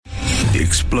The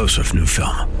explosive new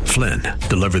film, Flynn,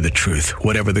 deliver the truth,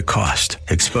 whatever the cost,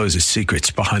 exposes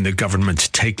secrets behind the government's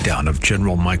takedown of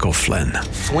General Michael Flynn.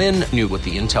 Flynn knew what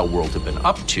the intel world had been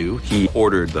up to. He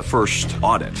ordered the first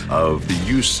audit of the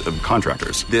use of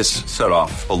contractors. This set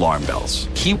off alarm bells.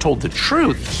 He told the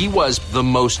truth. He was the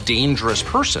most dangerous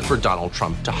person for Donald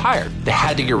Trump to hire. They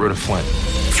had to get rid of Flynn.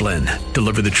 Flynn,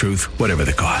 deliver the truth, whatever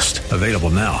the cost. Available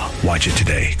now. Watch it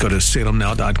today. Go to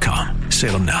salemnow.com.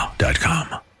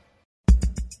 salemnow.com.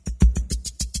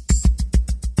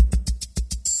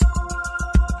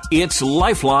 It's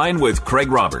Lifeline with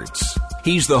Craig Roberts.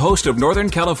 He's the host of Northern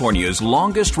California's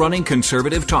longest-running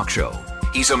conservative talk show.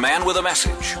 He's a man with a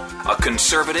message, a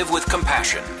conservative with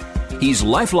compassion. He's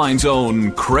Lifeline's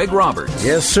own Craig Roberts.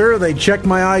 Yes, sir. They checked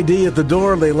my ID at the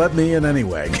door. They let me in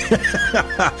anyway.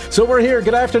 So we're here.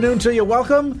 Good afternoon to you.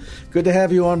 Welcome. Good to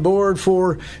have you on board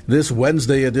for this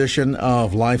Wednesday edition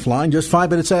of Lifeline. Just 5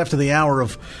 minutes after the hour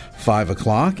of 5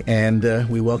 o'clock, and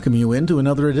we welcome you into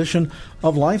another edition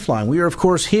of Lifeline. We are, of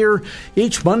course, here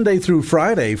each Monday through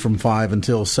Friday from 5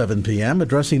 until 7 p.m.,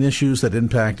 addressing issues that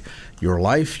impact your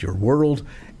life, your world,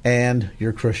 and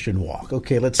your Christian walk.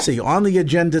 Okay, let's see. On the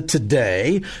agenda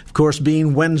today, of course,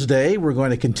 being Wednesday, we're going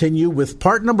to continue with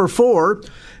part number 4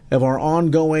 of our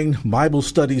ongoing Bible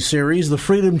study series, The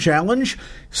Freedom Challenge,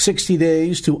 60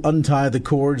 Days to Untie the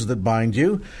Cords That Bind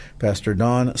You. Pastor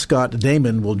Don Scott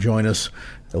Damon will join us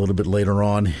a little bit later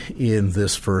on in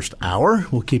this first hour.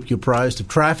 We'll keep you apprised of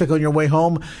traffic on your way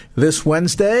home this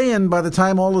Wednesday, and by the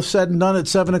time all is said and done at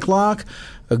 7 o'clock,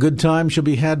 a good time shall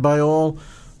be had by all,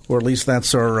 or at least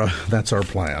that's our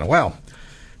plan. Well,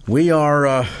 we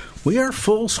are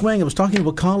full swing. I was talking to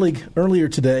a colleague earlier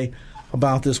today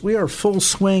about this. We are full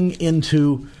swing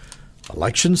into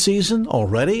election season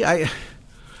already.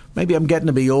 Maybe I'm getting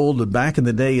to be old, but back in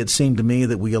the day, it seemed to me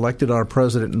that we elected our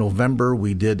president in November.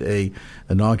 We did a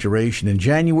inauguration in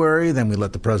January. Then we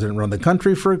let the president run the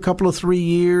country for a couple of 3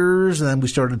 years. And then we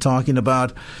started talking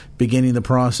about beginning the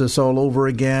process all over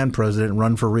again, president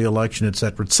run for re-election, et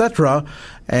cetera, et cetera.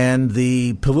 And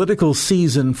the political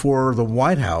season for the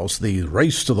White House, the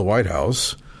race to the White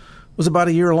House, was about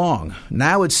a year long.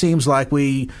 Now it seems like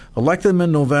we elect them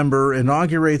in November,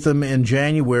 inaugurate them in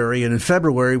January, and in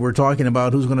February we're talking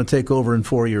about who's going to take over in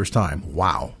 4 years' time.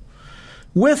 Wow.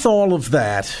 With all of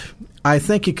that, I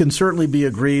think it can certainly be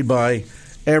agreed by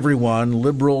everyone,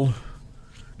 liberal,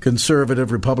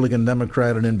 conservative, Republican,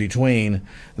 Democrat, and in between,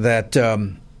 that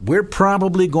we're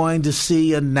probably going to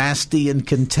see a nasty and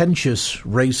contentious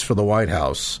race for the White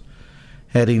House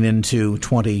heading into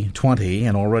 2020,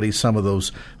 and already some of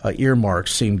those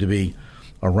earmarks seem to be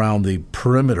around the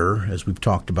perimeter, as we've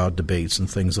talked about debates and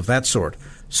things of that sort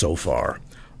so far.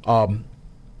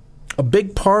 A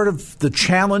big part of the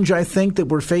challenge, I think, that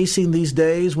we're facing these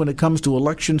days when it comes to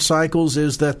election cycles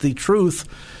is that the truth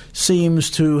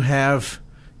seems to have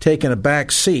taken a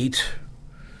back seat.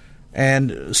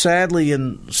 And sadly,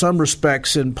 in some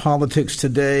respects in politics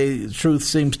today, truth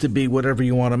seems to be whatever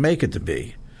you want to make it to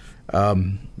be.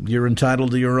 You're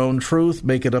entitled to your own truth.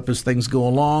 Make it up as things go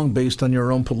along based on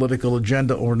your own political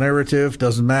agenda or narrative.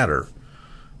 Doesn't matter.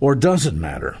 Or doesn't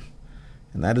matter.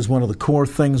 And that is one of the core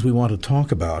things we want to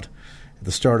talk about at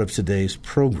the start of today's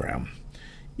program.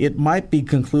 It might be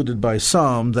concluded by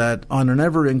some that on an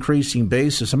ever-increasing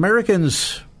basis,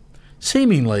 Americans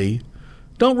seemingly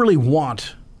don't really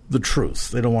want the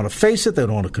truth. They don't want to face it. They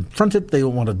don't want to confront it. They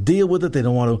don't want to deal with it. They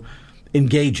don't want to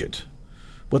engage it.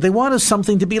 What they want is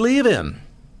something to believe in.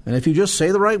 And if you just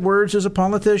say the right words as a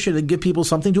politician and give people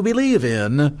something to believe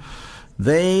in,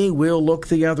 they will look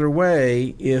the other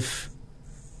way if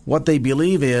what they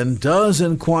believe in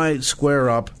doesn't quite square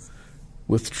up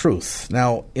with truth.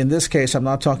 Now, in this case, I'm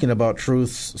not talking about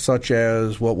truths such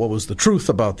as, well, what was the truth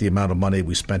about the amount of money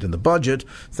we spent in the budget,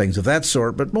 things of that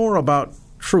sort, but more about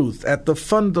truth at the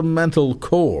fundamental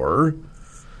core.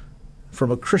 From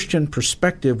a Christian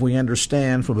perspective, we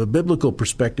understand, from a biblical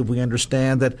perspective, we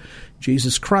understand that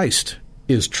Jesus Christ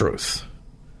is truth.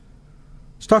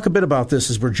 Let's talk a bit about this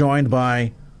as we're joined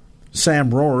by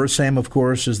Sam Rohrer. Sam, of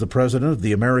course, is the president of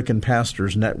the American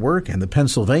Pastors Network and the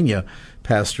Pennsylvania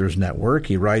Pastors Network.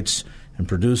 He writes and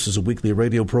produces a weekly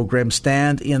radio program,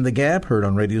 Stand in the Gap, heard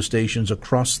on radio stations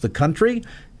across the country.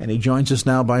 And he joins us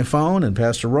now by phone. And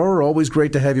Pastor Rohrer, always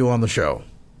great to have you on the show.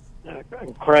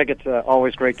 Craig, it's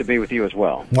always great to be with you as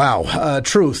well. Wow.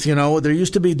 Truth. You know, there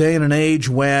used to be a day and an age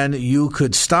when you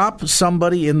could stop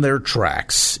somebody in their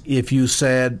tracks if you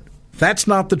said, that's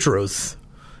not the truth,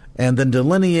 and then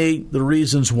delineate the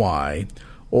reasons why,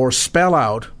 or spell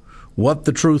out what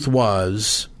the truth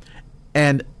was,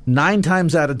 and 9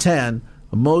 times out of 10,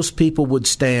 most people would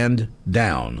stand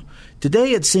down.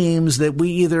 Today it seems that we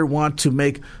either want to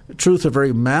make truth a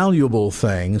very malleable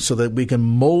thing so that we can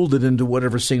mold it into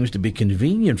whatever seems to be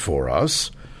convenient for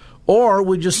us, or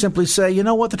we just simply say, you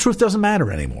know what, the truth doesn't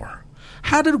matter anymore.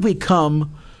 How did we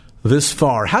come this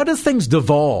far? How did things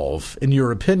devolve, in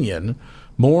your opinion,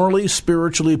 morally,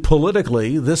 spiritually,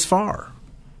 politically, this far?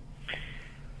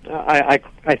 I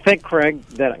think, Craig,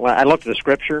 that I looked at the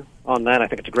Scripture on that. I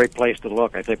think it's a great place to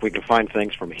look. I think we can find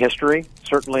things from history.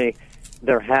 Certainly,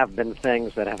 there have been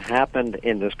things that have happened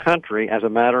in this country as a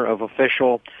matter of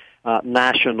official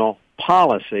national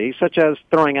policy, such as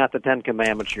throwing out the Ten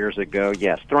Commandments years ago,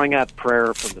 yes. Throwing out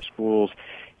prayer from the schools,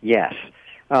 yes.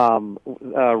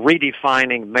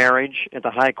 Redefining marriage at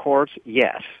the high courts,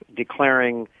 yes.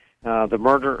 Declaring the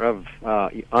murder of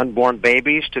unborn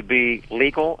babies to be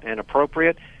legal and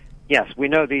appropriate, yes. We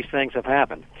know these things have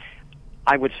happened.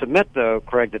 I would submit, though,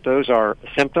 Craig, that those are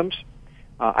symptoms.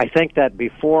 I think that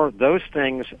before those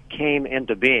things came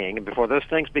into being, and before those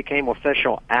things became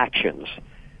official actions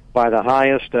by the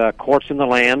highest courts in the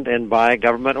land and by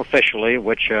government officially,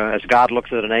 which, as God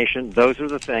looks at a nation, those are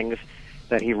the things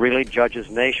that he really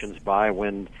judges nations by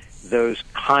when those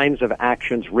kinds of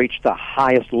actions reach the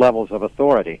highest levels of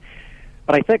authority.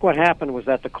 But I think what happened was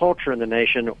that the culture in the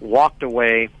nation walked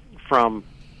away from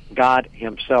God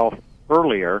himself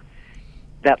earlier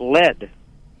that led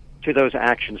to those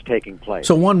actions taking place.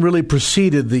 So one really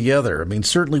preceded the other. I mean,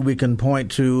 certainly we can point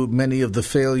to many of the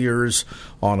failures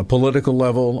on a political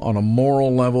level, on a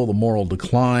moral level, the moral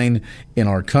decline in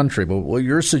our country. But what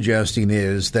you're suggesting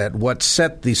is that what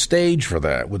set the stage for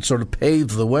that, would sort of pave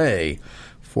the way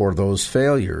for those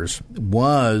failures,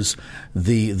 was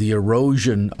the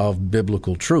erosion of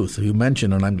biblical truth. You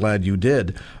mentioned, and I'm glad you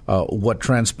did, what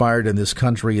transpired in this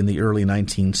country in the early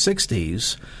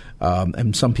 1960s.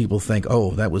 And some people think,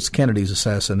 oh, that was Kennedy's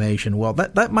assassination. Well,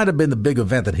 that might have been the big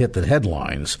event that hit the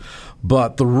headlines.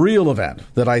 But the real event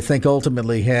that I think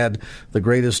ultimately had the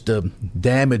greatest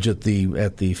damage at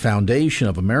the foundation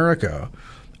of America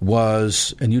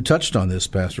was, and you touched on this,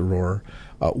 Pastor Rohr,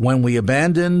 when we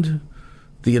abandoned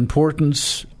the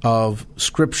importance of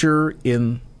Scripture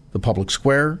in the public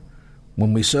square,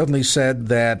 when we suddenly said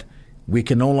that we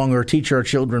can no longer teach our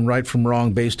children right from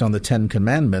wrong based on the Ten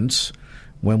Commandments,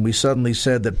 when we suddenly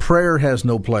said that prayer has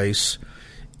no place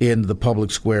in the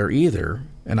public square either.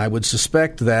 And I would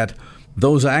suspect that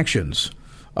those actions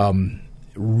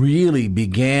really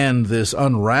began this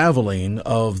unraveling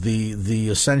of the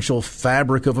essential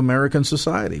fabric of American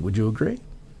society. Would you agree?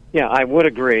 Yeah, I would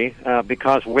agree,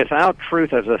 because without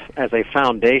truth as a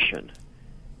foundation,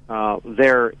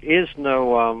 there's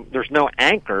no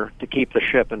anchor to keep the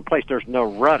ship in place. There's no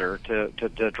rudder to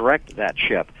direct that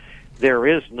ship. There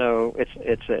is no.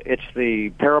 It's the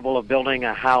parable of building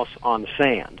a house on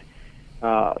sand.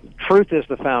 Truth is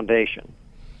the foundation.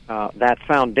 That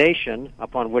foundation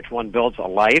upon which one builds a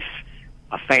life,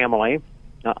 a family,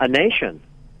 a nation,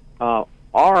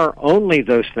 are only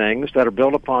those things that are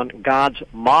built upon God's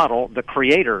model, the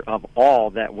creator of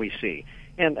all that we see.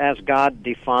 And as God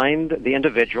defined the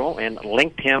individual and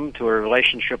linked him to a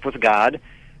relationship with God,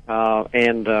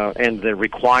 and the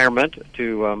requirement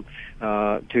to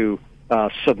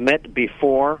submit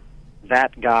before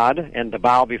that God and to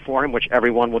bow before him, which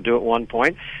everyone will do at one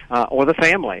point, or the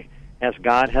family, as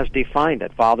God has defined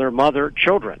it, father, mother,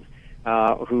 children,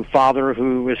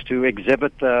 who is to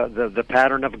exhibit the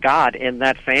pattern of God in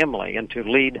that family and to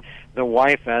lead the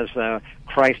wife as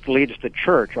Christ leads the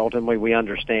church, ultimately we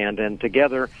understand, and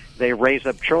together they raise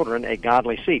up children, a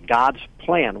godly seed, God's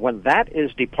plan. When that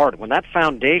is departed, when that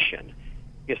foundation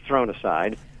is thrown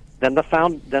aside, then the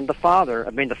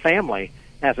family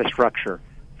as a structure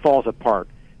falls apart.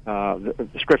 The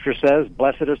Scripture says,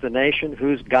 "Blessed is the nation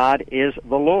whose God is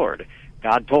the Lord."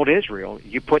 God told Israel,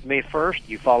 "You put me first,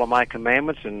 you follow my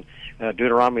commandments," and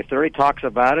Deuteronomy 30 talks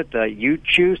about it. You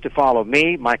choose to follow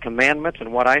me, my commandments,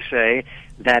 and what I say.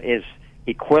 That is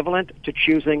equivalent to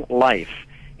choosing life.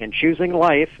 And choosing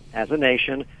life as a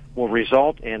nation will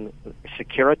result in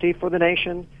security for the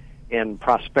nation, in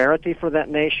prosperity for that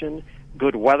nation,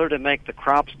 good weather to make the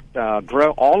crops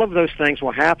grow. All of those things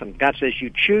will happen. God says, you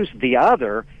choose the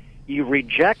other, you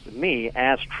reject me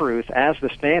as truth, as the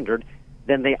standard,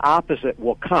 then the opposite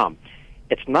will come.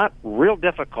 It's not real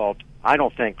difficult, I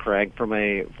don't think, Craig, from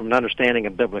an understanding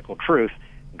of biblical truth.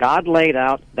 God laid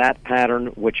out that pattern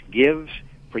which gives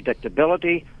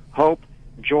predictability, hope,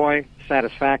 joy,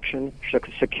 satisfaction,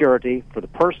 security for the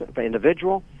person, for the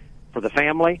individual, for the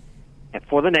family, and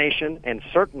for the nation, and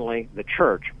certainly the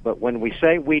church. But when we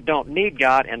say we don't need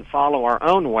God and follow our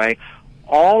own way,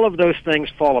 all of those things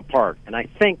fall apart. And I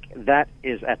think that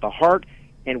is at the heart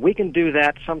And we can do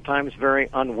that sometimes very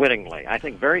unwittingly. I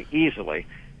think very easily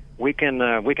we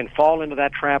can fall into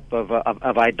that trap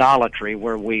of idolatry,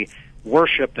 where we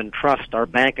worship and trust our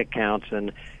bank accounts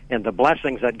and the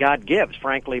blessings that God gives,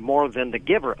 frankly, more than the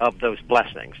giver of those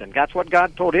blessings. And that's what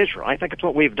God told Israel. I think it's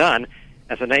what we've done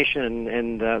as a nation,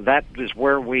 and that is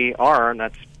where we are, and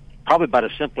that's probably about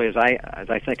as simply as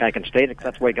I think I can state it, because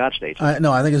that's the way God states it.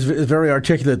 No, I think it's very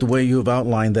articulate the way you have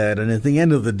outlined that. And at the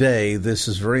end of the day, this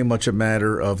is very much a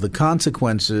matter of the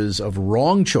consequences of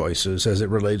wrong choices as it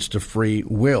relates to free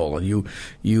will. And you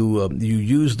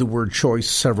used the word choice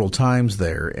several times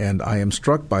there, and I am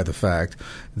struck by the fact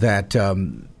that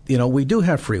we do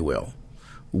have free will.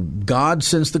 God,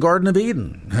 since the Garden of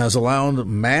Eden, has allowed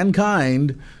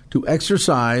mankind to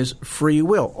exercise free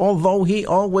will, although he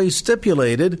always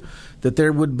stipulated that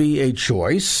there would be a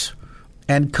choice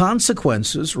and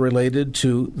consequences related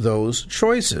to those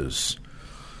choices.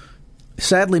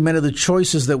 Sadly, many of the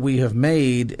choices that we have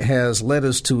made has led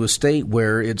us to a state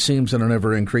where it seems on an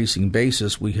ever-increasing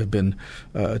basis we have been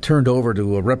turned over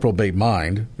to a reprobate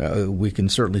mind. We can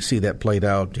certainly see that played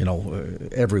out,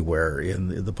 everywhere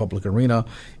in the public arena,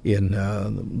 in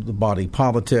the body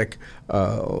politic,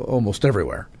 almost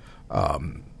everywhere.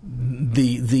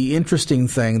 The interesting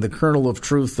thing, the kernel of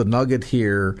truth, the nugget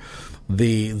here,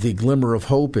 the glimmer of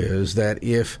hope is that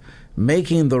if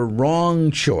making the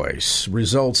wrong choice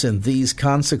results in these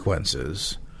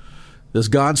consequences, does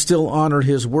God still honor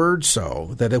his word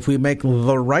so that if we make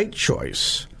the right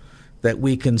choice, that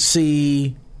we can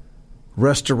see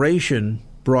restoration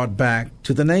brought back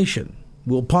to the nation?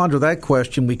 We'll ponder that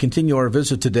question. We continue our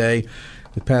visit today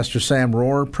with Pastor Sam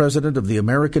Rohrer, president of the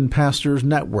American Pastors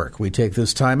Network. We take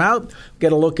this time out,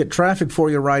 get a look at traffic for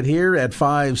you right here at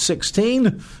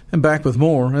 5:16, and back with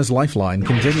more as Lifeline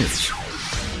continues.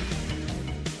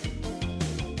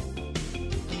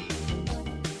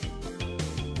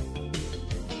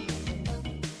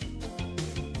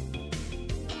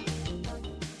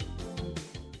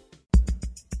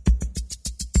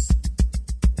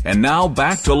 And now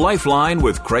back to Lifeline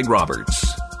with Craig Roberts.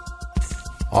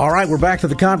 All right, we're back to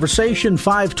the conversation,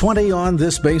 5:20 on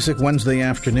this basic Wednesday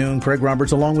afternoon. Craig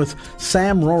Roberts along with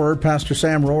Sam Rohrer, Pastor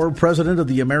Sam Rohrer, president of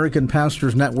the American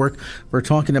Pastors Network. We're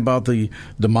talking about the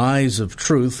demise of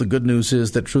truth. The good news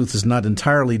is that truth is not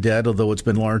entirely dead, although it's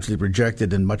been largely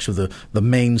rejected in much of the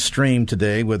mainstream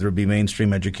today, whether it be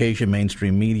mainstream education,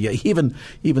 mainstream media,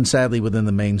 even sadly within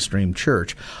the mainstream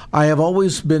church. I have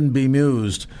always been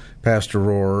bemused, Pastor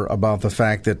Rohrer, about the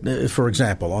fact that, for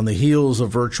example, on the heels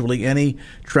of virtually any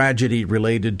tragedy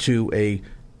related to a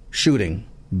shooting,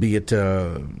 be it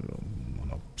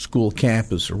school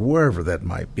campus or wherever that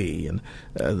might be, and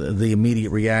the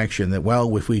immediate reaction that,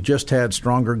 well, if we just had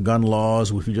stronger gun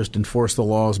laws, if we just enforced the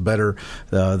laws better,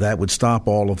 that would stop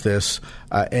all of this.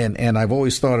 And I've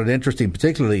always thought it interesting,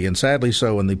 particularly and sadly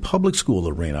so in the public school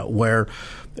arena, where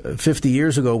 50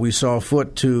 years ago we saw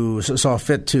fit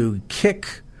to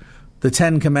kick the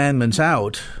Ten Commandments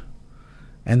out,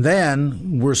 and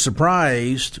then we're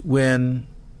surprised when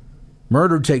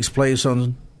murder takes place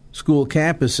on school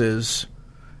campuses,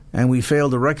 and we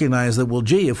fail to recognize that, well,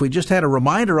 gee, if we just had a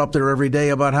reminder up there every day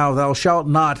about how thou shalt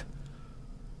not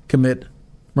commit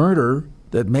murder,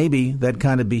 that maybe that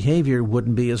kind of behavior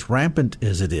wouldn't be as rampant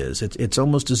as it is. It's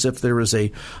almost as if there is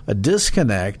a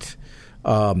disconnect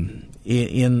in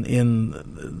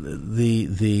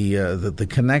the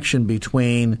connection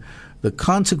between the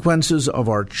consequences of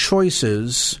our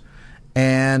choices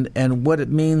and what it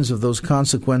means of those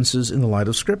consequences in the light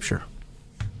of Scripture.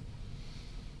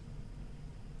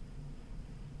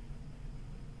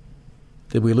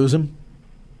 Did we lose him?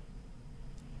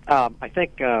 I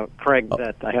think, Craig,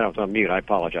 that I had it on mute. I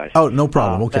apologize. Oh, no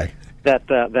problem. Okay.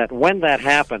 That when that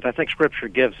happens, I think Scripture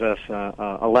gives us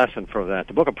a lesson for that.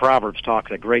 The book of Proverbs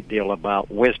talks a great deal about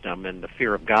wisdom and the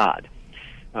fear of God.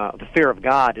 The fear of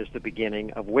God is the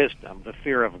beginning of wisdom. The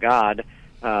fear of God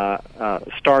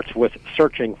starts with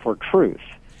searching for truth,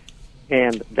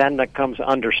 and then there comes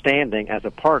understanding as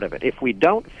a part of it. If we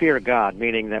don't fear God,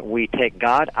 meaning that we take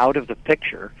God out of the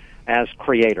picture as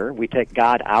creator, we take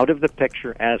God out of the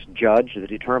picture as judge, the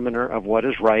determiner of what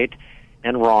is right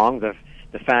and wrong,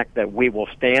 the fact that we will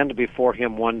stand before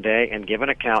him one day and give an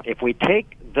account, if we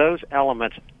take those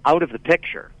elements out of the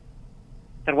picture,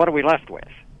 then what are we left with?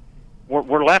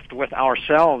 We're left with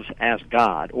ourselves as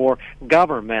God, or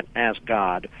government as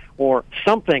God, or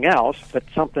something else, but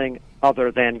something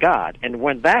other than God. And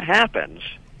when that happens,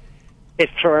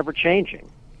 it's forever changing.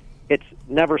 It's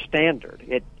never standard.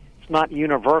 It's not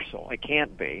universal. It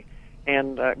can't be.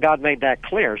 And God made that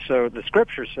clear. So the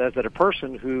Scripture says that a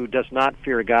person who does not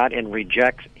fear God and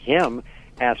rejects him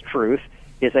as truth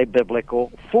is a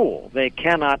biblical fool. They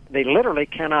literally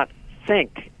cannot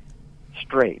think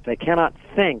straight. They cannot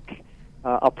think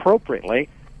appropriately,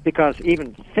 because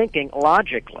even thinking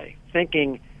logically,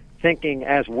 thinking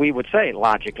as we would say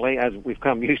logically, as we've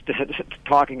come used to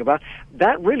talking about,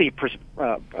 that really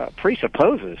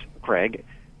presupposes, Craig,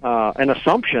 an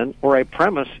assumption or a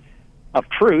premise of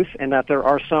truth, and that there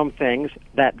are some things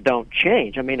that don't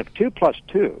change. I mean, if 2 plus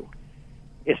 2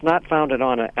 is not founded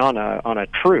on a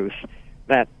truth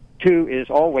that 2 is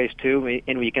always 2,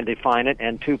 and we can define it,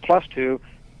 and 2 plus 2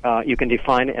 you can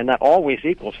define it, and that always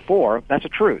equals 4, that's a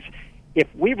truth. If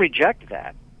we reject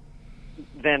that,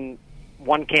 then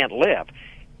one can't live.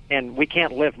 And we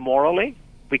can't live morally,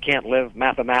 we can't live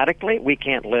mathematically, we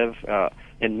can't live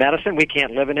in medicine, we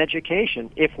can't live in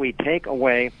education if we take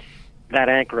away that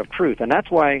anchor of truth. And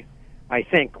that's why I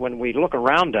think when we look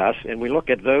around us and we look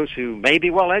at those who may be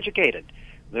well educated,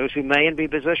 those who may be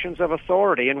positions of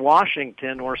authority in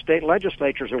Washington or state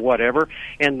legislatures or whatever,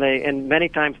 and many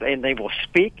times they will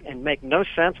speak and make no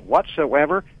sense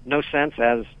whatsoever, no sense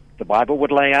as the Bible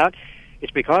would lay out.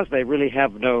 It's because they really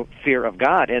have no fear of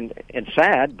God, and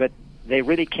sad, but they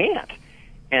really can't.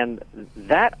 And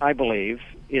that, I believe,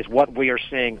 is what we are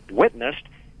seeing witnessed.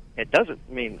 It doesn't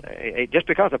mean, just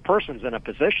because a person's in a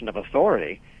position of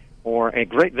authority or a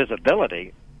great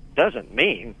visibility doesn't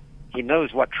mean he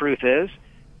knows what truth is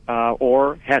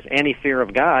or has any fear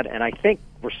of God. And I think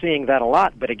we're seeing that a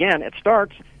lot. But again, it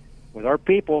starts with our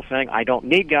people saying, I don't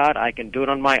need God, I can do it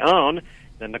on my own.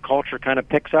 Then the culture kind of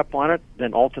picks up on it.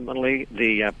 Then ultimately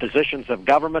the positions of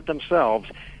government themselves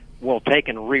will take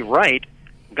and rewrite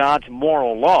God's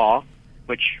moral law,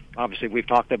 which obviously we've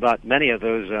talked about many of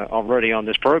those already on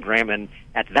this program. And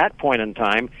at that point in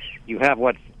time, you have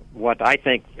what I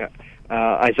think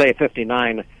Isaiah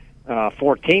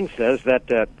 59:14 says,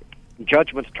 that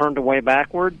judgment's turned away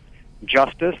backward,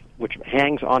 justice, which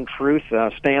hangs on truth,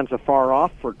 stands afar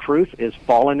off, for truth is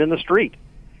fallen in the street.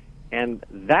 And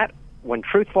that, when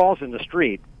truth falls in the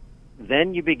street,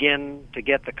 then you begin to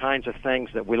get the kinds of things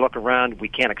that we look around, we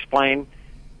can't explain.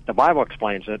 The Bible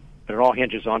explains it, but it all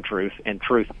hinges on truth, and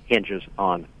truth hinges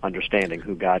on understanding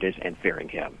who God is and fearing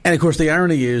Him. And, of course, the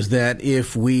irony is that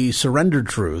if we surrender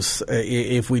truth,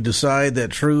 if we decide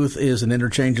that truth is an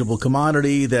interchangeable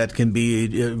commodity that can be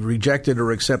rejected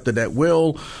or accepted at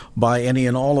will by any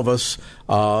and all of us,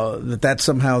 that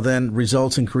somehow then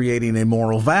results in creating a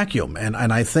moral vacuum. And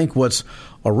I think what's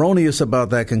erroneous about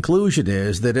that conclusion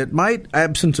is that it might,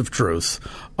 absence of truth,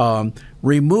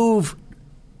 remove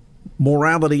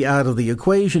morality out of the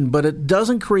equation, but it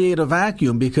doesn't create a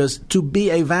vacuum, because to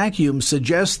be a vacuum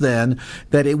suggests then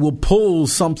that it will pull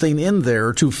something in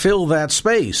there to fill that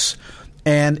space.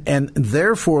 And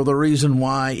therefore, the reason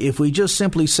why, if we just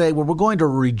simply say, well, we're going to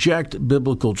reject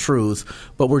biblical truth,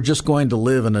 but we're just going to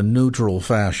live in a neutral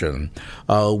fashion,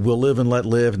 we'll live and let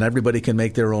live, and everybody can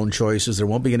make their own choices. There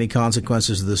won't be any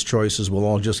consequences of these choices. We'll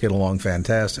all just get along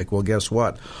fantastic. Well, guess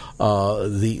what?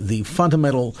 The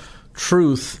fundamental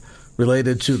truth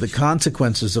related to the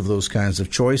consequences of those kinds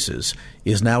of choices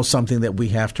is now something that we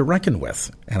have to reckon with.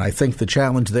 And I think the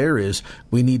challenge there is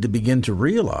we need to begin to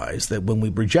realize that when we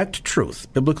reject truth,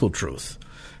 biblical truth,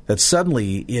 that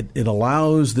suddenly it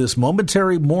allows this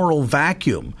momentary moral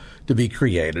vacuum to be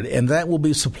created, and that will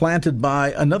be supplanted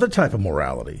by another type of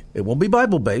morality. It won't be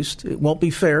Bible-based. It won't be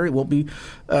fair. It won't be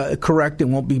correct. It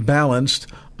won't be balanced.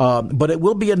 But it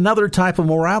will be another type of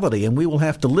morality, and we will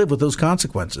have to live with those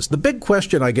consequences. The big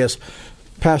question, I guess,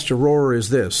 Pastor Rohrer, is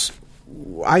this.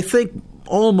 I think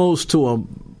almost to a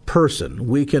person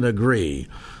we can agree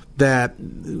that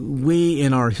we,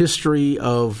 in our history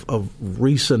of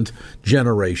recent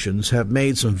generations, have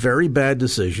made some very bad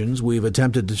decisions. We've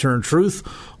attempted to turn truth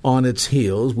on its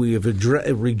heels. We have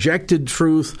rejected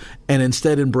truth and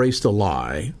instead embraced a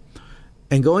lie.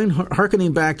 And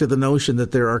hearkening back to the notion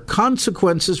that there are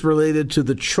consequences related to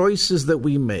the choices that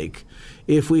we make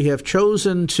if we have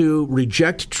chosen to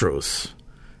reject truth,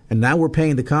 and now we're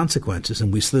paying the consequences,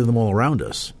 and we see them all around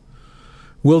us.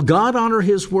 Will God honor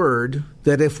His word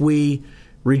that if we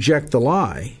reject the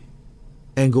lie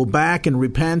and go back and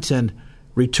repent and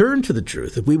return to the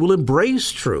truth, if we will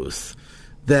embrace truth,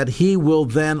 that He will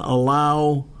then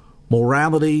allow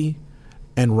morality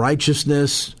and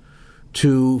righteousness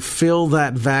to fill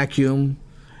that vacuum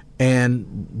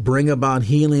and bring about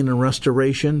healing and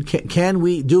restoration? Can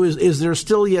we do? Is there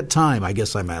still yet time, I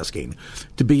guess I'm asking,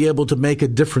 to be able to make a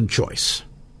different choice?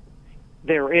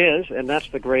 There is, and that's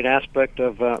the great aspect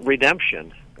of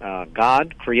redemption.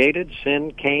 God created,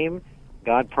 sin came,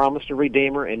 God promised a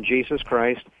Redeemer in Jesus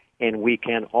Christ, and we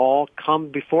can all come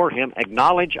before Him,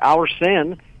 acknowledge our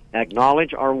sin,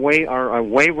 acknowledge our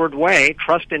wayward way,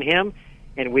 trust in Him,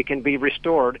 and we can be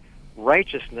restored,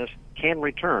 righteousness can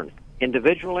return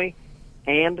individually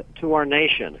and to our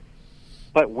nation.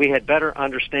 But we had better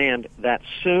understand that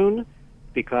soon,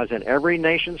 because in every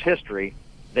nation's history,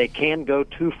 they can go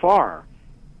too far.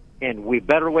 And we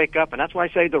better wake up, and that's why I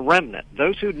say the remnant,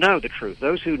 those who know the truth,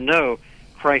 those who know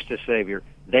Christ as Savior,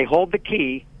 they hold the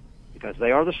key because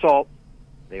they are the salt,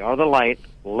 they are the light.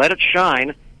 Let it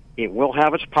shine. It will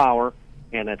have its power,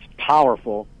 and it's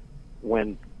powerful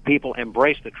when people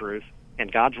embrace the truth.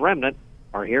 And God's remnant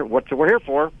are here. What we're here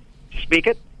for, to speak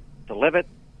it, to live it,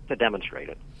 to demonstrate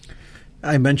it.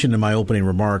 I mentioned in my opening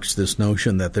remarks this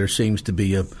notion that there seems to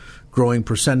be a growing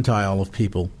percentile of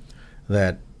people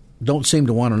that don't seem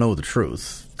to want to know the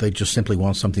truth. They just simply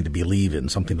want something to believe in,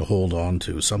 something to hold on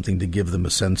to, something to give them a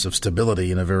sense of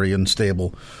stability in a very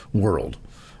unstable world.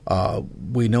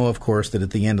 We know, of course, that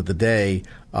at the end of the day,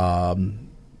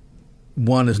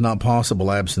 one is not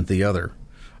possible absent the other.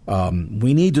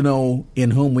 We need to know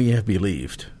in whom we have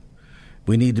believed.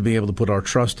 We need to be able to put our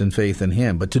trust and faith in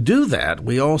Him. But to do that,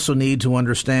 we also need to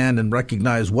understand and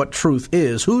recognize what truth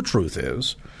is, who truth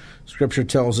is. Scripture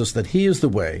tells us that He is the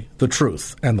way, the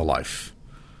truth, and the life.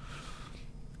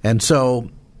 And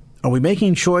so, are we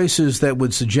making choices that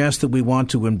would suggest that we want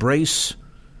to embrace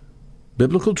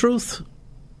biblical truth?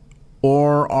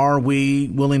 Or are we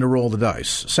willing to roll the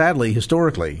dice? Sadly,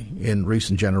 historically, in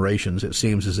recent generations, it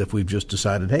seems as if we've just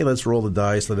decided, hey, let's roll the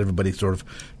dice, let everybody sort of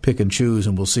pick and choose,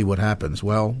 and we'll see what happens.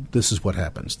 Well, this is what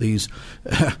happens. These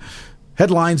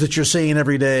headlines that you're seeing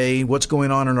every day, what's going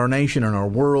on in our nation, in our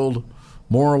world,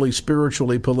 morally,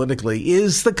 spiritually, politically,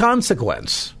 is the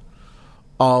consequence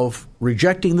of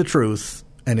rejecting the truth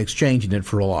and exchanging it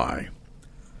for a lie.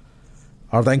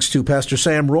 Our thanks to Pastor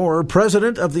Sam Rohrer,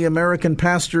 president of the American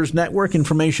Pastors Network.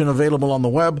 Information available on the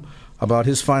web about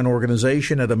his fine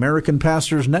organization at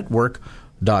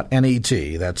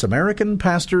AmericanPastorsNetwork.net. That's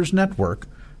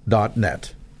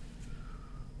AmericanPastorsNetwork.net.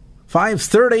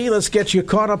 5:30, let's get you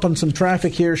caught up on some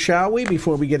traffic here, shall we,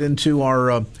 before we get into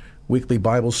our weekly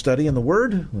Bible study in the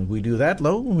Word. We do that,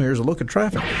 here's a look at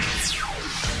traffic.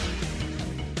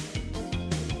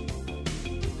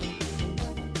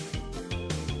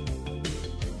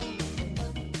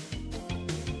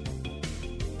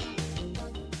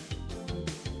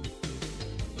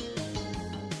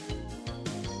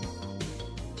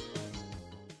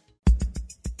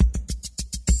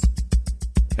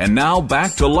 And now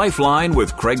back to Lifeline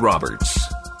with Craig Roberts.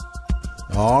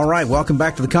 All right, welcome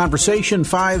back to the conversation.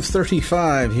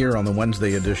 5:35 here on the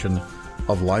Wednesday edition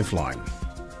of Lifeline.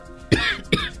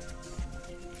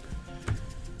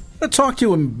 Let's talk to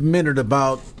you a minute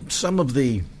about some of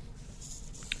the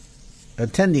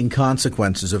attending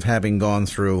consequences of having gone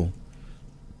through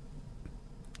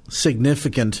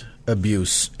significant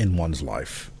abuse in one's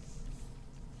life.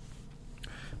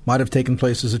 Might have taken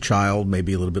place as a child,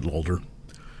 maybe a little bit older.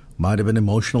 Might have been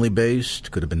emotionally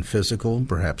based, could have been physical,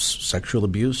 perhaps sexual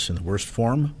abuse in the worst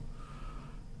form.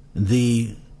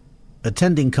 The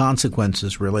attending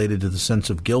consequences related to the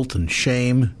sense of guilt and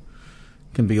shame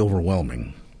can be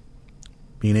overwhelming.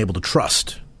 Being able to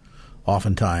trust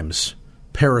oftentimes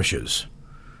perishes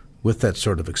with that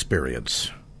sort of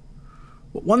experience.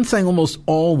 But one thing almost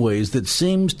always that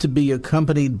seems to be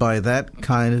accompanied by that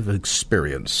kind of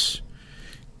experience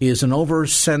is an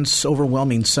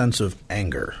overwhelming sense of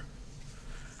anger.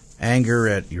 Anger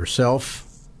at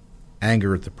yourself,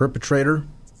 anger at the perpetrator,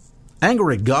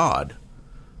 anger at God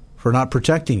for not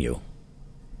protecting you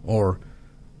or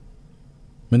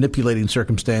manipulating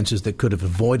circumstances that could have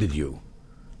avoided you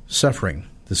suffering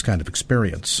this kind of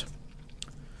experience.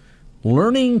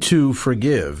 Learning to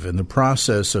forgive in the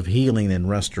process of healing and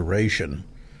restoration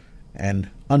and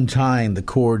untying the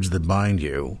cords that bind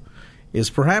you is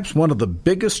perhaps one of the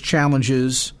biggest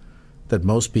challenges that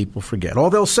most people forget. Oh,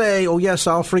 they'll say, oh, yes,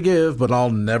 I'll forgive, but I'll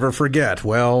never forget.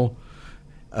 Well,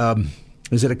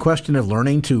 is it a question of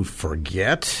learning to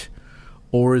forget,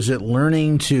 or is it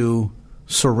learning to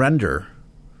surrender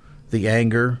the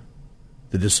anger,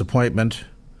 the disappointment,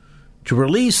 to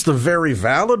release the very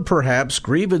valid, perhaps,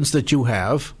 grievance that you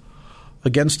have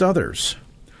against others?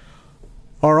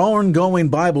 Our ongoing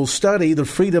Bible study, the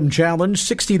Freedom Challenge,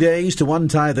 60 days to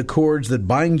untie the cords that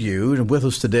bind you. And with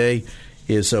us today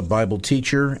is a Bible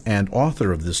teacher and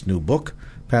author of this new book,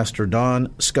 Pastor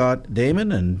Dawn Scott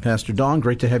Damon. And Pastor Dawn,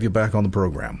 great to have you back on the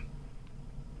program.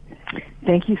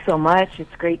 Thank you so much.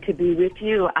 It's great to be with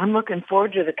you. I'm looking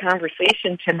forward to the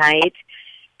conversation tonight,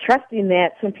 trusting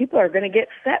that some people are going to get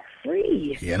set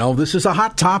free. You know, this is a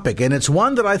hot topic, and it's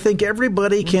one that I think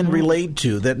everybody can relate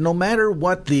to, that no matter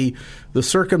what the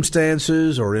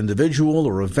circumstances or individual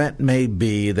or event may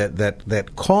be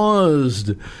that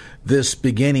caused this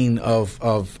beginning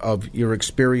of your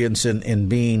experience in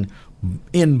being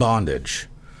in bondage.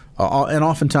 And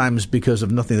oftentimes because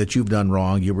of nothing that you've done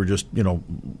wrong, you were just,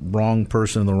 wrong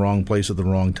person in the wrong place at the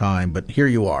wrong time. But here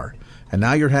you are. And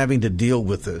now you're having to deal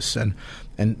with this.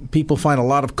 And people find a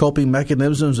lot of coping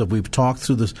mechanisms that we've talked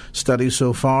through the study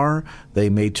so far. They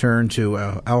may turn to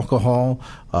alcohol.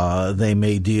 They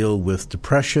may deal with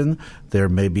depression. There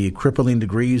may be crippling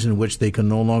degrees in which they can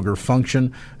no longer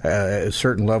function at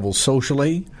certain levels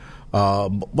socially.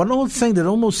 One old thing that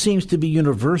almost seems to be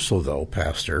universal, though,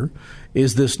 Pastor,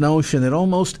 is this notion that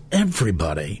almost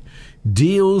everybody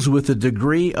deals with a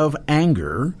degree of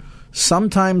anger,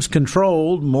 sometimes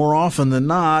controlled, more often than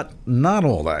not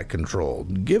all that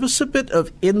controlled. Give us a bit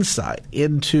of insight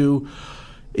into,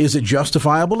 is it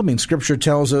justifiable? I mean, Scripture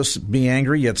tells us, be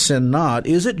angry, yet sin not.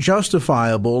 Is it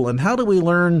justifiable, and how do we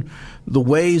learn the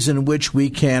ways in which we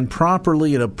can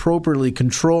properly and appropriately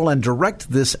control and direct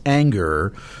this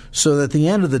anger so that at the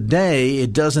end of the day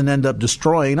it doesn't end up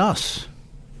destroying us?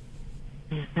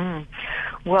 Mm-hmm.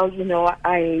 Well,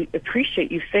 I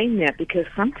appreciate you saying that, because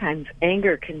sometimes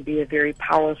anger can be a very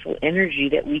powerful energy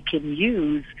that we can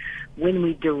use when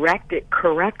we direct it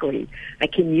correctly. I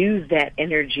can use that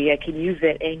energy, I can use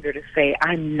that anger to say,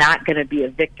 I'm not going to be a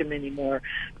victim anymore.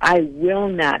 I will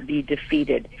not be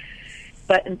defeated.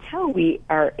 But until we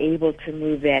are able to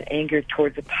move that anger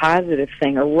towards a positive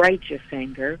thing, a righteous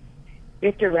anger, we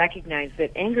have to recognize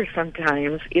that anger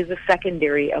sometimes is a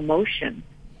secondary emotion.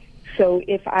 So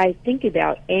if I think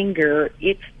about anger,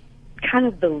 it's kind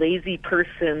of the lazy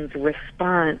person's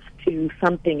response to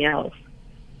something else.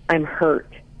 I'm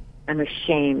hurt. I'm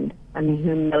ashamed. I'm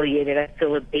humiliated. I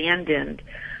feel abandoned.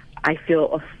 I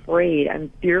feel afraid.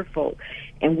 I'm fearful.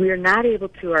 And we're not able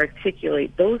to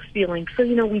articulate those feelings. So,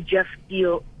 we just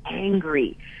feel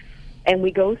angry. And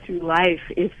we go through life,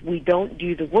 if we don't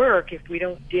do the work, if we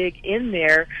don't dig in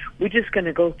there, we're just going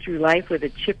to go through life with a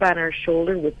chip on our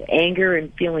shoulder, with anger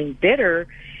and feeling bitter,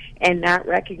 and not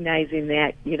recognizing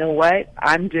that,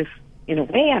 I'm just, in a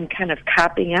way, I'm kind of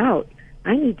copping out.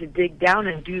 I need to dig down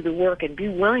and do the work and be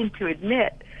willing to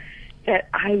admit that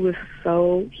I was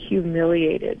so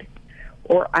humiliated,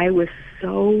 or I was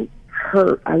so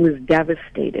hurt, I was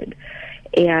devastated.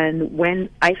 And when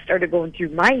I started going through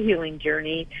my healing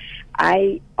journey,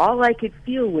 all I could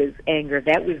feel was anger.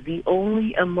 That was the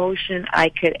only emotion I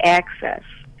could access.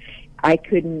 I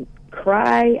couldn't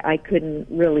cry. I couldn't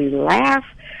really laugh.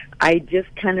 I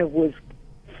just kind of was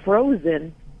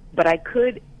frozen, but I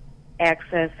could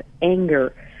access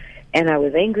anger. And I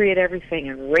was angry at everything,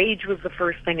 and rage was the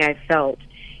first thing I felt.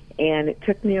 And it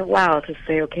took me a while to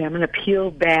say, okay, I'm going to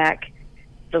peel back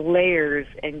the layers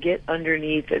and get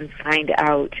underneath and find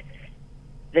out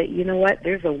that,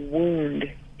 there's a wound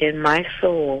in my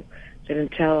soul that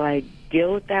until I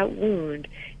deal with that wound,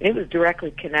 and it was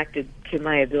directly connected to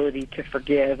my ability to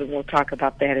forgive, and we'll talk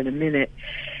about that in a minute,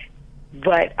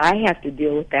 but I have to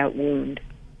deal with that wound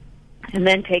and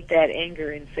then take that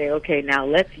anger and say, okay, now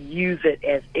let's use it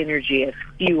as energy, as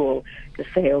fuel to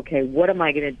say, okay, what am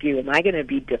I going to do? Am I going to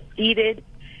be defeated?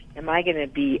 Am I going to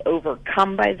be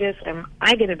overcome by this? Am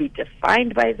I going to be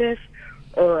defined by this?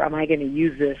 Or am I going to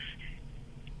use this,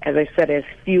 as I said, as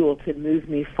fuel to move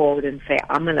me forward and say,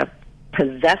 I'm going to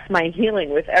possess my healing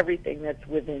with everything that's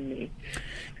within me?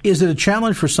 Is it a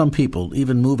challenge for some people,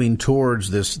 even moving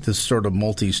towards this sort of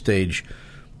multi-stage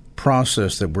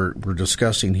process that we're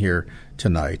discussing here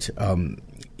tonight?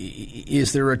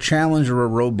 Is there a challenge or a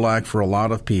roadblock for a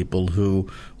lot of people who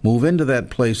move into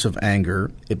that place of anger?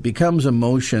 It becomes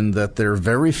emotion that they're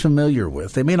very familiar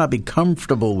with. They may not be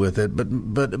comfortable with it,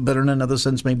 but in another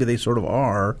sense, maybe they sort of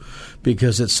are,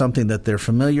 because it's something that they're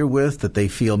familiar with, that they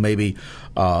feel maybe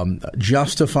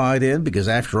justified in, because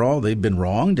after all, they've been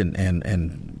wronged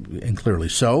and clearly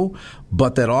so.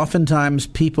 But that oftentimes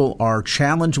people are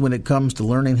challenged when it comes to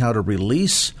learning how to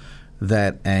release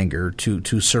that anger,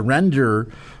 to surrender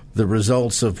the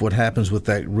results of what happens with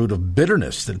that root of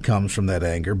bitterness that comes from that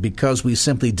anger, because we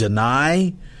simply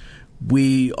deny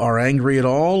we are angry at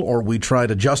all, or we try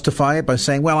to justify it by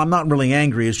saying, well, I'm not really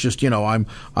angry, it's just, I'm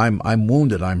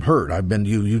wounded, I'm hurt,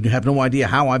 you have no idea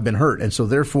how I've been hurt. And so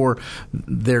therefore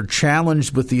they're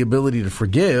challenged with the ability to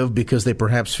forgive, because they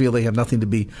perhaps feel they have nothing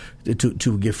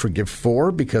to forgive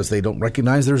for, because they don't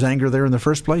recognize there's anger there in the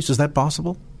first place. Is that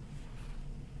possible?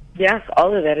 Yes,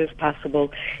 all of that is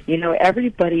possible.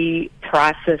 Everybody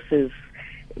processes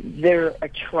their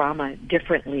trauma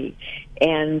differently.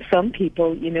 And some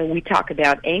people, we talk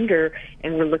about anger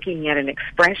and we're looking at an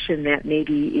expression that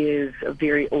maybe is a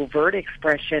very overt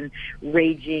expression,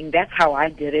 raging. That's how I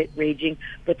did it, raging.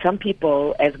 But some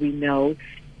people, as we know,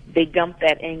 they dump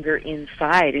that anger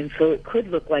inside. And so it could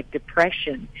look like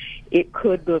depression. It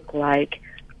could look like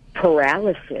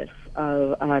paralysis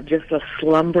of just a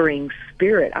slumbering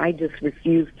spirit. I just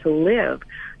refuse to live.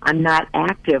 I'm not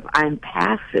active. I'm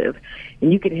passive.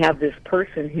 And you can have this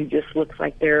person who just looks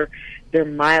like they're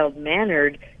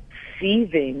mild-mannered,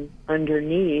 seething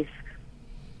underneath,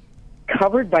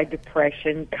 covered by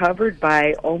depression, covered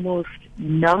by almost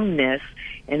numbness,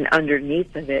 and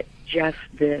underneath of it, just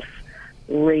this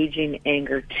raging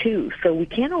anger too. So we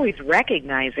can't always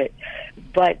recognize it,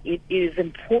 but it is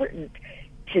important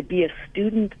to be a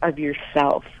student of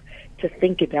yourself, to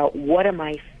think about, what am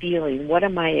I feeling? What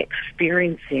am I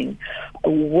experiencing?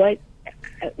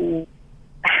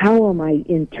 How am I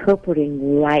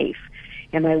interpreting life?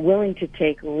 Am I willing to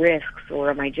take risks, or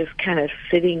am I just kind of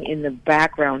sitting in the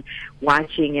background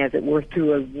watching, as it were,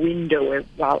 through a window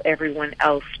while everyone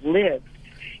else lives?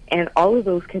 And all of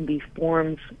those can be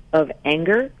forms of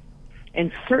anger,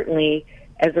 and certainly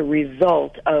as a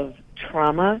result of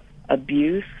trauma,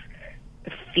 abuse,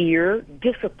 fear,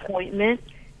 disappointment,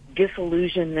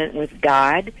 disillusionment with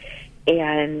God.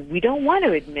 And we don't want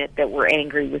to admit that we're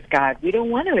angry with God. We don't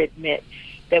want to admit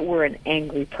that we're an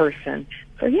angry person.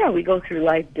 So yeah, we go through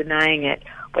life denying it.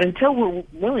 But until we're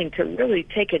willing to really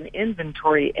take an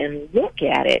inventory and look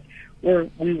at it,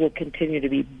 we will continue to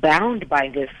be bound by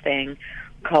this thing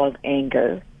called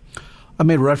anger. I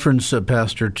made reference,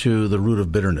 Pastor, to the root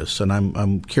of bitterness, and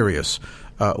I'm curious.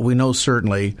 We know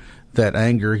certainly that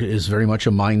anger is very much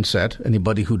a mindset.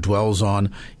 Anybody who dwells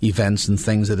on events and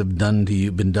things that have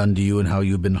been done to you and how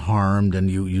you've been harmed, and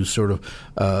you sort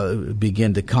of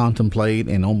begin to contemplate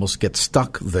and almost get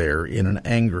stuck there in an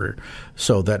anger.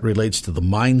 So that relates to the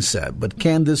mindset. But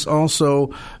can this also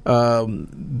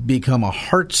become a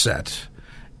heart set?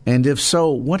 And if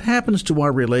so, what happens to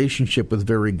our relationship with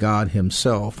very God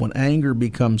himself when anger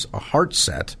becomes a heart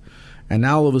set? And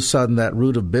now all of a sudden that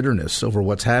root of bitterness over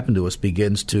what's happened to us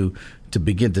begins to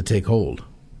take hold.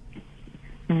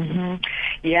 Mm-hmm.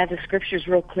 Yeah, the Scripture's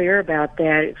real clear about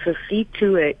that. So see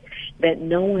to it that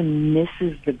no one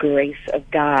misses the grace of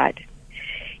God.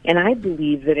 And I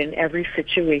believe that in every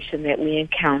situation that we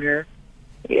encounter,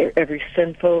 every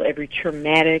sinful, every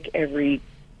traumatic, every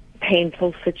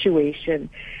painful situation,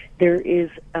 there is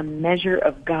a measure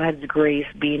of God's grace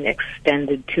being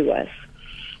extended to us.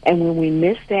 And when we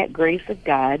miss that grace of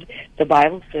God, the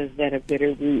Bible says that a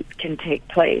bitter root can take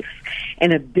place.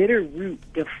 And a bitter root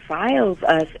defiles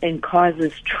us and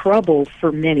causes trouble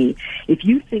for many. If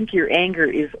you think your anger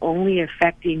is only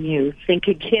affecting you, think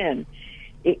again.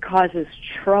 It causes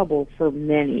trouble for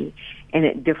many, and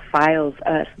it defiles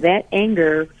us. That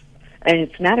anger, and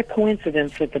it's not a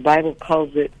coincidence that the Bible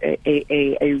calls it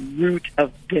a root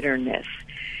of bitterness.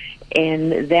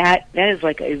 And that is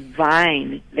like a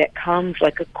vine that comes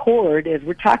like a cord, as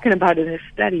we're talking about in this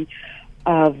study,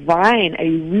 a vine, a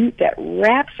root that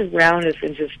wraps around us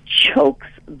and just chokes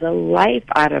the life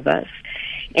out of us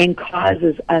and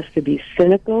causes us to be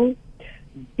cynical,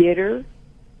 bitter,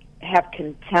 have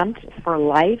contempt for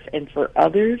life and for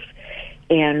others,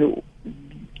 and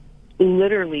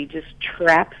literally just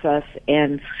traps us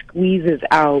and squeezes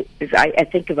out. I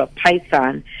think of a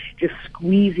python just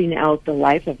squeezing out the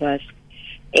life of us,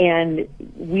 and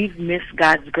we've missed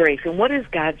God's grace. And what is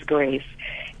God's grace?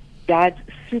 God's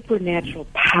supernatural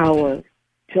power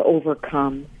to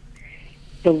overcome.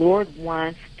 The Lord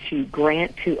wants to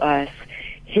grant to us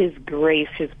His grace,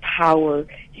 His power,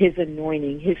 His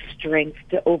anointing, His strength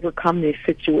to overcome these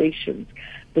situations.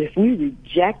 But if we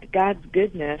reject God's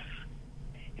goodness,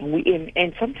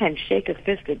 and sometimes shake a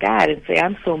fist at God and say,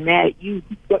 I'm so mad at you.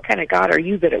 What kind of God are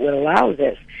you that it would allow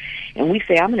this? And we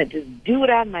say, I'm going to just do it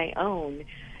on my own.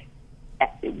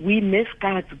 We miss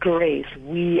God's grace.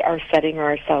 We are setting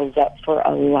ourselves up for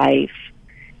a life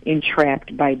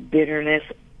entrapped by bitterness,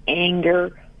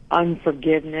 anger,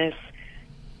 unforgiveness,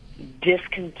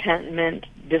 discontentment,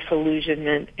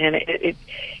 disillusionment, and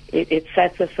it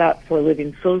sets us up for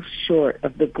living so short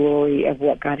of the glory of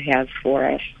what God has for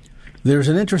us. There's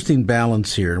an interesting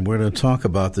balance here, and we're going to talk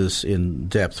about this in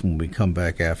depth when we come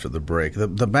back after the break. The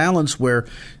balance where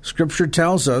Scripture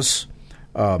tells us,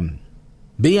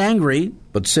 be angry,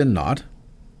 but sin not.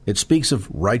 It speaks of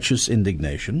righteous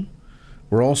indignation.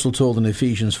 We're also told in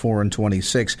Ephesians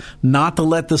 4:26 not to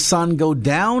let the sun go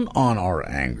down on our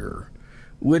anger,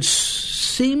 which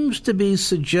seems to be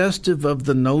suggestive of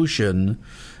the notion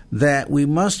that we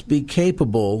must be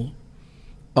capable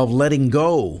of letting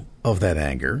go of that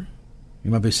anger. You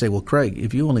might be saying, well, Craig,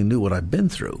 if you only knew what I've been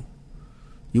through,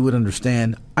 you would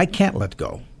understand I can't let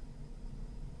go.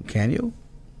 Can you?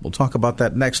 We'll talk about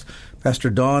that next. Pastor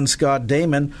Don Scott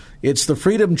Damon. It's the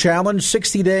Freedom Challenge,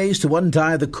 60 days to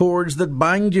untie the cords that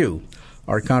bind you.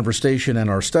 Our conversation and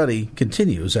our study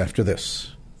continues after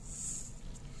this.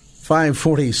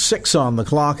 5:46 on the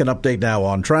clock. An update now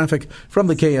on traffic from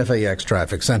the KFAX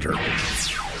Traffic Center.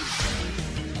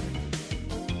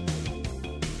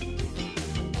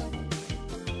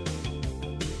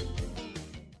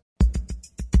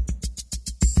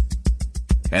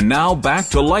 And now back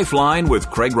to Lifeline with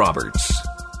Craig Roberts.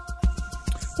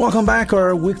 Welcome back.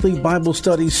 Our weekly Bible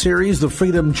study series, The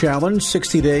Freedom Challenge,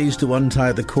 60 days to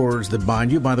untie the cords that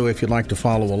bind you. By the way, if you'd like to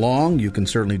follow along, you can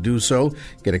certainly do so.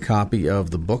 Get a copy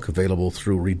of the book available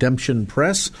through Redemption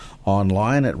Press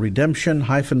online at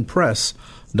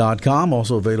redemption-press.com.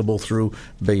 Also available through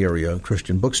Bay Area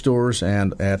Christian bookstores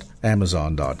and at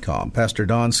Amazon.com. Pastor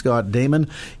Don Scott Damon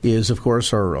is, of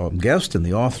course, our guest and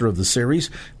the author of the series.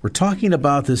 We're talking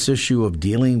about this issue of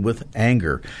dealing with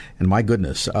anger. And my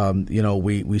goodness,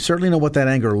 we certainly know what that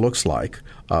anger looks like.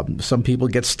 Some people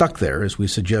get stuck there, as we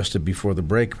suggested before the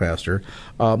break, Pastor.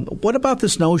 What about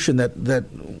this notion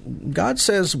that God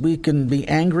says we can be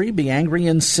angry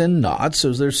and sin not?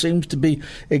 So there seems to be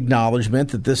acknowledgement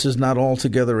that this is not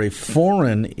altogether a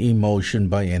foreign emotion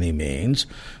by any means.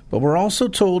 But we're also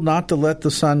told not to let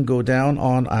the sun go down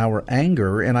on our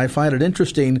anger. And I find it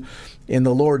interesting in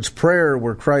the Lord's Prayer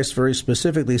where Christ very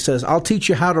specifically says, I'll teach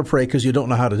you how to pray because you don't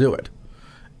know how to do it.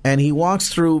 And he walks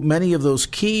through many of those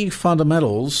key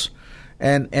fundamentals.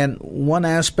 And one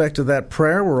aspect of that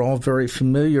prayer, we're all very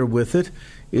familiar with it,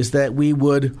 is that we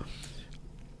would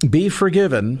be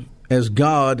forgiven as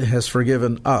God has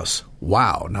forgiven us.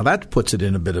 Wow. Now that puts it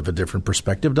in a bit of a different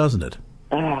perspective, doesn't it?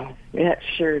 Oh, it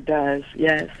sure does,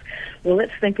 yes. Well,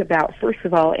 let's think about, first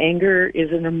of all, anger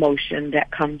is an emotion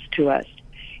that comes to us.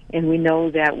 And we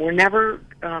know that we're never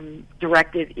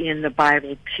directed in the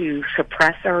Bible to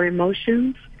suppress our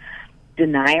emotions,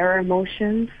 deny our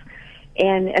emotions,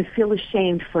 and feel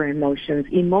ashamed for emotions.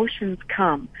 Emotions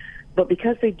come. But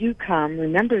because they do come,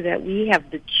 remember that we have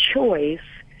the choice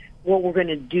what we're going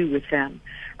to do with them.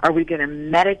 Are we going to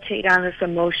meditate on this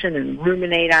emotion and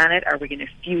ruminate on it? Are we going to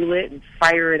fuel it and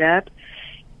fire it up?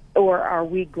 Or are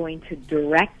we going to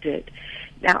direct it?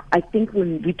 Now, I think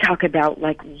when we talk about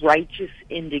like righteous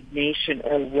indignation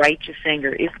or righteous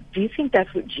anger, do you think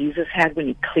that's what Jesus had when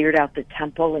he cleared out the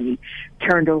temple and he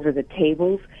turned over the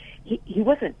tables? He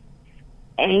wasn't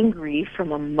angry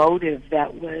from a motive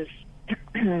that was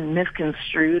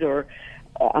misconstrued or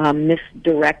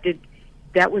misdirected.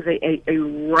 That was a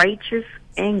righteous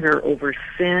anger over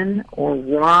sin or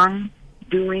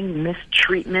wrongdoing,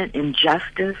 mistreatment,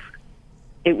 injustice.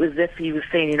 It was as if he was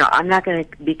saying, I'm not going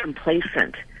to be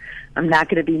complacent. I'm not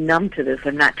going to be numb to this.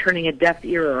 I'm not turning a deaf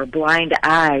ear or a blind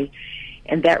eye.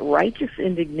 And that righteous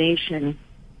indignation,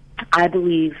 I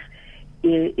believe,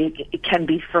 it can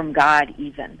be from God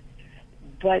even.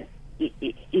 But it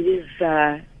is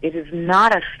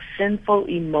not a sinful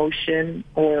emotion,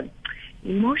 or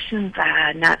emotions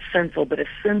are not sinful, but a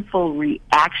sinful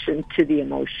reaction to the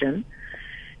emotion,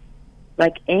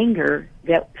 like anger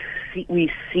that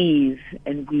we seize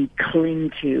and we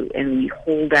cling to and we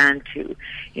hold on to,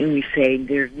 and we say,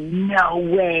 there's no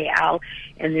way out.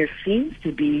 And there seems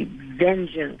to be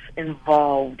vengeance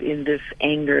involved in this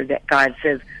anger that God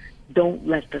says, don't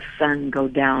let the sun go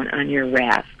down on your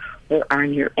wrath or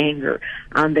on your anger,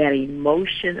 on that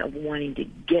emotion of wanting to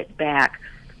get back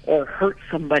or hurt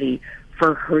somebody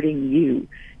for hurting you.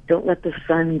 Don't let the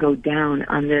sun go down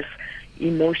on this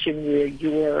emotion where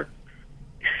you're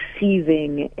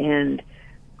seething and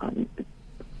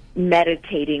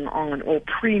meditating on or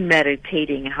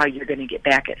premeditating how you're going to get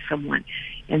back at someone.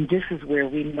 And this is where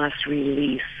we must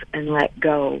release and let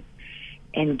go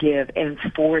and give and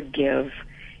forgive.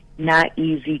 Not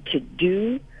easy to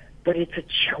do, but it's a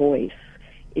choice.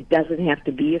 It doesn't have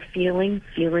to be a feeling.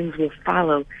 Feelings will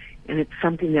follow. And it's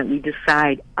something that we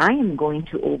decide, I am going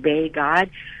to obey God,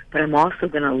 but I'm also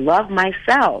going to love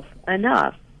myself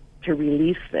enough to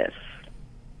release this.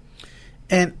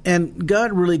 And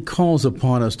God really calls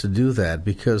upon us to do that,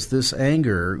 because this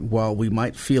anger, while we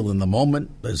might feel in the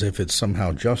moment as if it's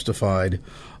somehow justified,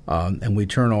 and we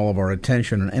turn all of our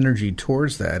attention and energy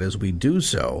towards that as we do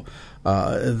so,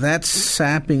 that's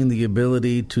sapping the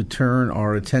ability to turn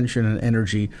our attention and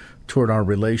energy toward our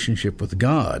relationship with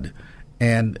God.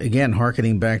 And again,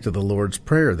 hearkening back to the Lord's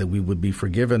Prayer, that we would be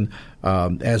forgiven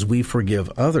as we forgive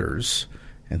others.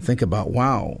 And think about,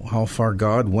 wow, how far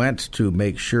God went to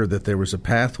make sure that there was a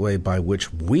pathway by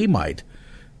which we might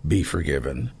be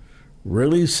forgiven.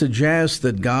 Really suggests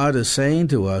that God is saying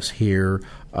to us here,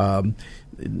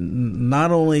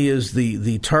 not only is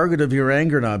the target of your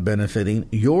anger not benefiting,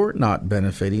 you're not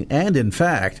benefiting, and in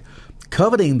fact,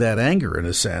 coveting that anger in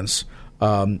a sense,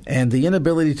 and the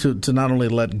inability to not only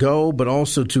let go, but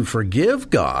also to forgive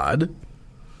God.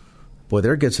 Boy,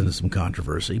 there gets into some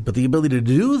controversy. But the ability to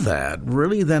do that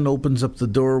really then opens up the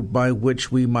door by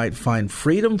which we might find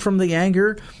freedom from the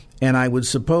anger, and I would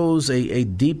suppose a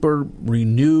deeper,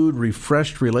 renewed,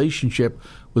 refreshed relationship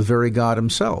with very God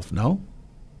himself, no?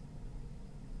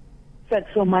 Said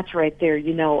so much right there.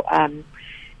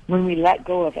 When we let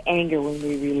go of anger, when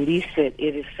we release it,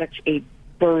 it is such a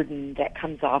burden that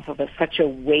comes off of us, such a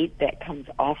weight that comes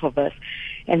off of us,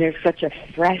 and there's such a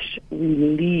fresh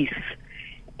release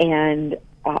and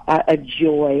a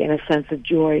joy and a sense of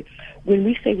joy. When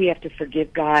we say we have to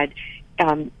forgive God,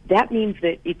 that means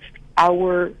that it's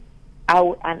on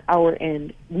our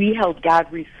end. We held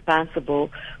God responsible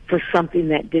for something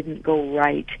that didn't go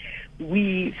right.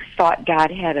 We thought God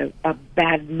had a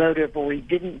bad motive, or he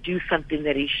didn't do something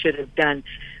that he should have done.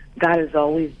 God is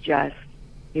always just.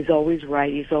 He's always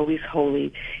right. He's always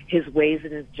holy. His ways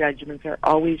and his judgments are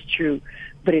always true.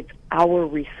 But it's our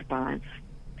response.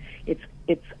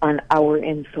 It's on our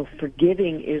end. So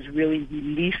forgiving is really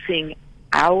releasing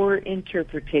our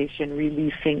interpretation,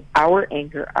 releasing our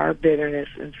anger, our bitterness,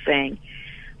 and saying,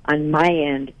 on my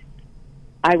end,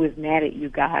 I was mad at you,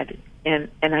 God, and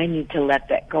I need to let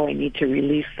that go. I need to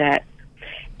release that.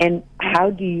 And how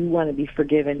do you want to be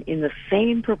forgiven? In the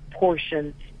same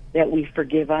proportion that we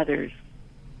forgive others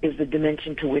is the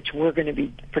dimension to which we're going to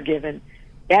be forgiven.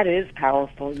 That is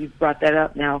powerful. You've brought that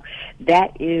up now.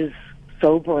 That is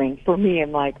sobering. For me,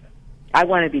 I'm like, I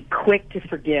want to be quick to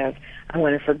forgive. I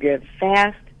want to forgive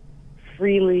fast,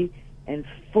 freely, and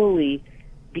fully,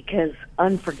 because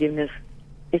unforgiveness,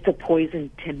 it's a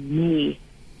poison to me.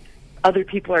 Other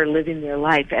people are living their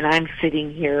life, and I'm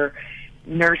sitting here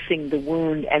nursing the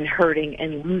wound and hurting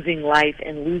and losing life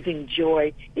and losing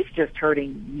joy. It's just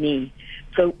hurting me.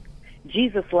 So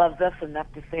Jesus loves us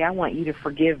enough to say, I want you to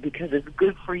forgive because it's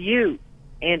good for you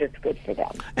and it's good for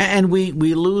them. And we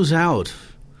lose out,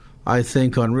 I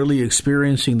think, on really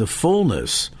experiencing the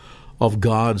fullness of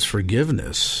God's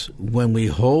forgiveness when we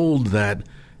hold that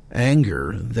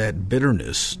anger, that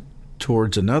bitterness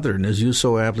towards another. And as you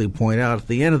so aptly point out, at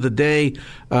the end of the day,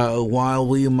 while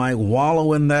we might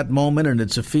wallow in that moment and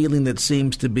it's a feeling that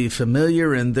seems to be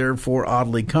familiar and therefore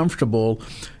oddly comfortable,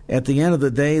 at the end of the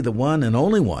day, the one and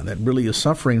only one that really is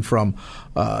suffering from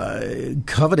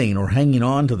coveting or hanging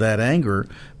on to that anger,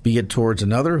 be it towards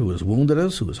another who has wounded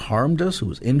us, who has harmed us, who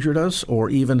has injured us, or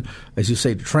even, as you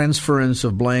say, transference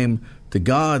of blame to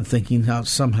God, thinking how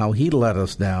somehow he let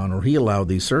us down or he allowed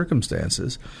these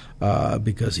circumstances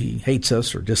because he hates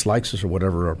us or dislikes us or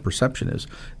whatever our perception is,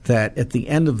 that at the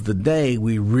end of the day,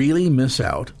 we really miss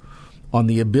out on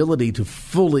the ability to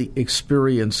fully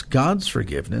experience God's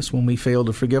forgiveness when we fail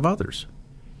to forgive others.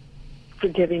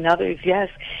 Forgiving others, yes.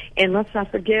 And let's not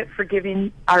forget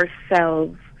forgiving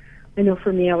ourselves. I know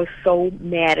for me, I was so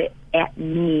mad at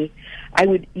me. I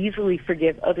would easily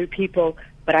forgive other people,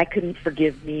 but I couldn't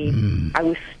forgive me. I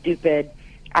was stupid.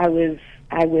 I was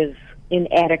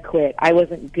inadequate. I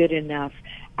wasn't good enough.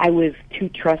 I was too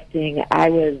trusting. I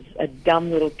was a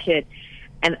dumb little kid.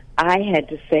 And I had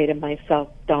to say to myself,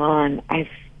 Dawn, I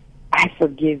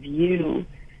forgive you.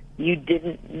 You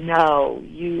didn't know.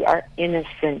 You are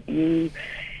innocent. And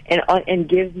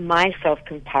give myself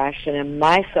compassion and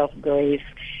myself grace,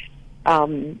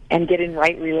 and get in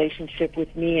right relationship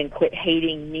with me and quit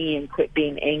hating me and quit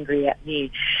being angry at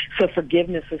me. So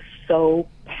forgiveness is so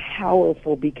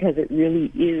powerful because it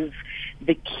really is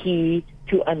the key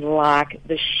to unlock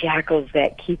the shackles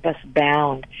that keep us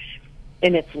bound.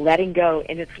 And it's letting go,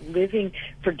 and it's living.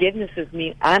 Forgiveness is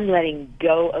me. I'm letting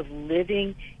go of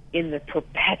living in the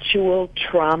perpetual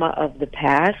trauma of the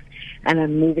past, and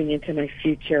I'm moving into my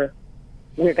future,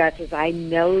 where God says, I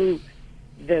know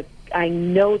the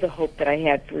hope that I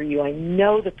had for you. I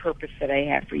know the purpose that I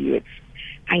have for you.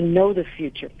 I know the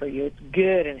future for you. It's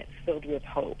good, and it's filled with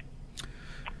hope.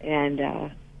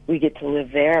 And we get to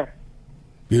live there.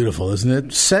 Beautiful, isn't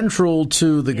it? Central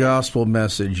to the gospel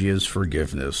message is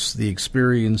forgiveness, the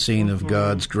experiencing of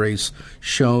God's grace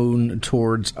shown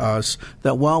towards us,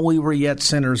 that while we were yet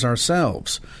sinners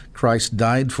ourselves, Christ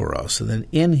died for us, and that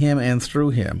in him and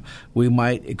through him we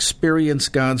might experience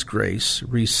God's grace,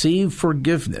 receive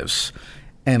forgiveness,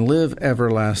 and live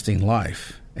everlasting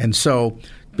life. And so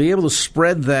be able to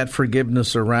spread that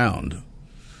forgiveness around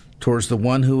towards the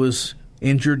one who has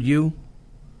injured you,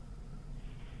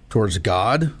 towards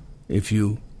God, if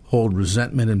you hold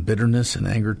resentment and bitterness and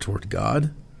anger toward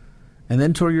God, and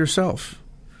then toward yourself,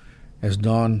 as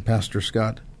Pastor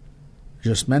Scott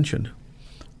just mentioned.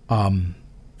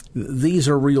 These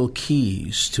are real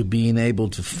keys to being able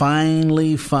to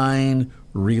finally find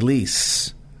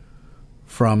release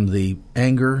from the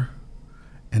anger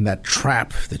and that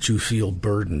trap that you feel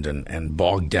burdened and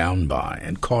bogged down by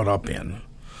and caught up in.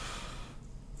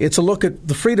 It's a look at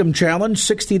the Freedom Challenge,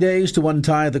 60 days to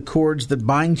untie the cords that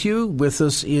bind you. With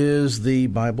us is the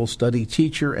Bible study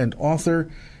teacher and author,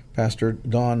 Pastor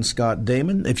Don Scott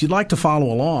Damon. If you'd like to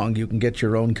follow along, you can get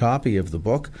your own copy of the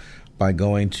book by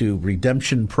going to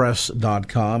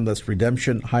redemptionpress.com. That's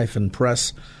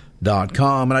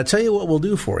redemption-press.com. And I tell you what we'll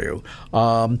do for you.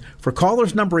 For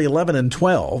callers number 11 and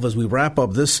 12, as we wrap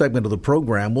up this segment of the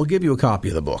program, we'll give you a copy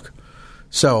of the book.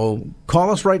 So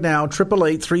call us right now,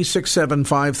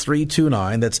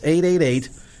 888-367-5329. That's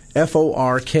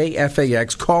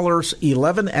 888-FORKFAX. Callers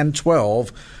 11 and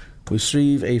 12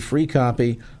 receive a free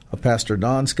copy of Pastor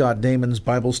Don Scott Damon's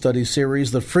Bible study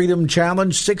series, The Freedom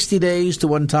Challenge, 60 days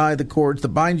to untie the cords that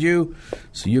bind you,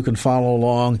 so you can follow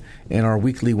along in our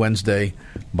weekly Wednesday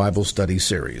Bible study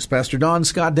series. Pastor Don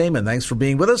Scott Damon, thanks for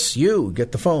being with us. You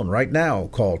get the phone right now.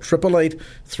 Call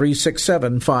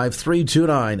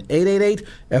 888-367-5329,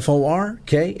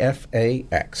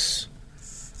 888-FORKFAX.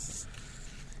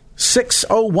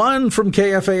 6:01 from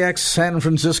KFAX San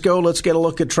Francisco. Let's get a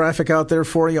look at traffic out there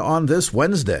for you on this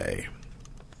Wednesday.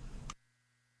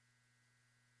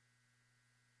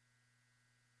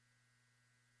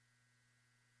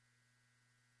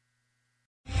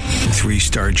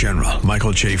 Three-star General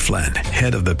Michael J. Flynn,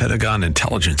 head of the Pentagon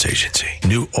Intelligence Agency,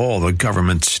 knew all the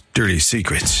government's dirty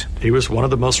secrets. He was one of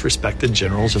the most respected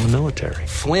generals in the military.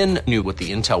 Flynn knew what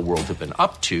the intel world had been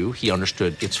up to. He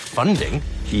understood its funding.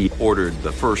 He ordered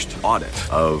the first audit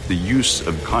of the use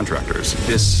of contractors.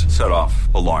 This set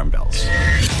off alarm bells.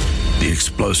 The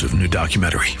explosive new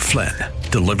documentary, Flynn,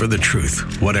 Deliver the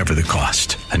Truth, Whatever the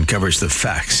Cost, uncovers the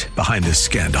facts behind this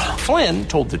scandal. Flynn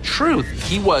told the truth.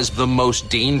 He was the most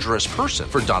dangerous person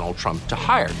for Donald Trump to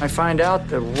hire. I find out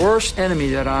the worst enemy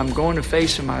that I'm going to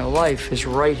face in my life is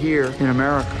right here in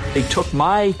America. They took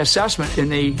my assessment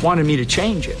and they wanted me to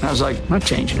change it. And I was like, I'm not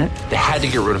changing it. They had to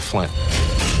get rid of Flynn.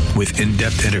 With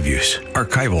in-depth interviews,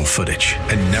 archival footage,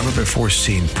 and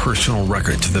never-before-seen personal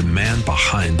records of the man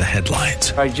behind the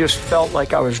headlines. I just felt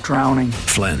like I was drowning.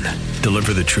 Flynn,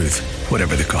 Deliver the Truth,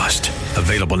 Whatever the Cost.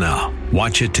 Available now.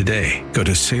 Watch it today. Go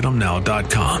to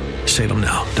salemnow.com.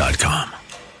 salemnow.com.